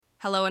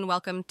Hello and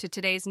welcome to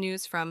today's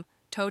news from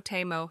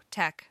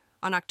TotemoTech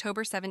on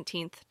October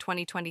 17th,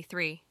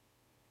 2023.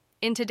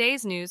 In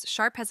today's news,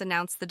 Sharp has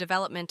announced the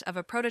development of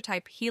a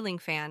prototype healing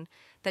fan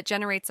that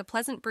generates a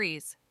pleasant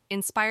breeze,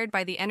 inspired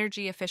by the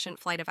energy-efficient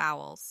flight of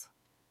owls.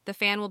 The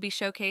fan will be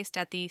showcased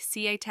at the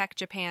TotemoTech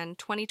Japan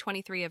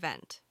 2023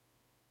 event.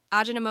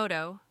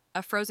 Ajinomoto,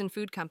 a frozen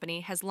food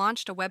company, has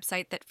launched a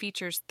website that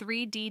features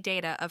 3D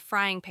data of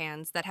frying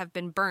pans that have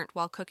been burnt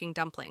while cooking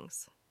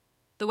dumplings.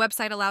 The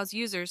website allows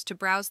users to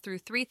browse through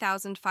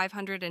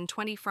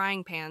 3,520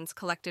 frying pans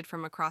collected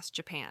from across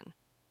Japan.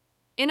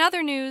 In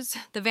other news,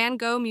 the Van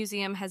Gogh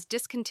Museum has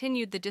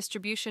discontinued the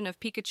distribution of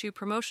Pikachu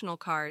promotional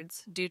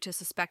cards due to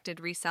suspected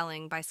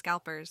reselling by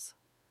scalpers.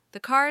 The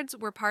cards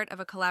were part of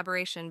a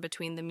collaboration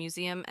between the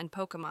museum and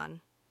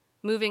Pokémon.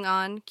 Moving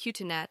on,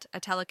 QTNet,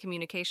 a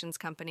telecommunications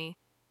company,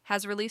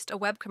 has released a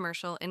web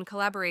commercial in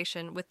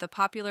collaboration with the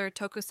popular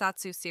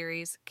tokusatsu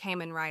series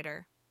Kamen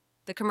Rider.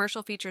 The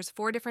commercial features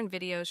 4 different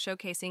videos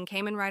showcasing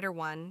Kamen Rider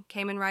 1,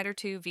 Kamen Rider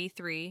 2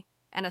 V3,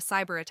 and a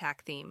cyber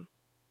attack theme.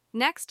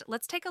 Next,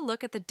 let's take a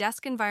look at the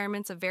desk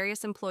environments of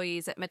various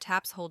employees at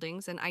Metaps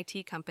Holdings, an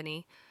IT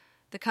company.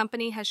 The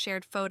company has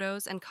shared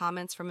photos and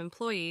comments from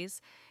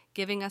employees,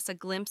 giving us a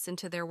glimpse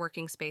into their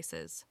working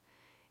spaces.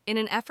 In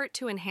an effort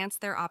to enhance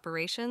their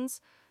operations,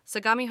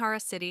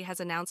 Sagamihara City has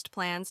announced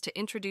plans to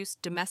introduce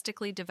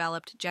domestically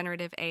developed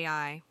generative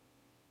AI.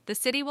 The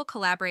city will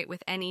collaborate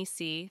with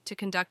NEC to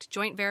conduct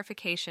joint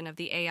verification of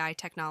the AI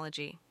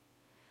technology.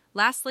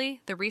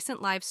 Lastly, the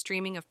recent live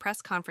streaming of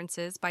press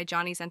conferences by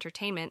Johnny's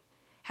Entertainment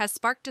has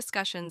sparked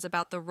discussions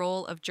about the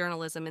role of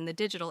journalism in the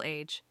digital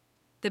age.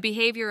 The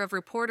behavior of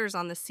reporters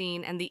on the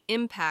scene and the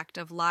impact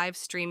of live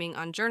streaming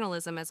on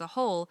journalism as a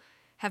whole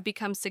have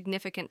become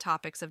significant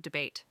topics of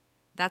debate.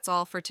 That's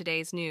all for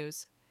today's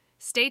news.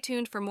 Stay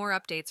tuned for more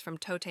updates from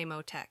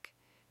TotemoTech.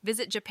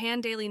 Visit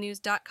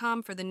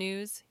JapandailyNews.com for the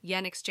news,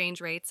 yen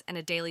exchange rates, and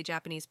a daily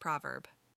Japanese proverb.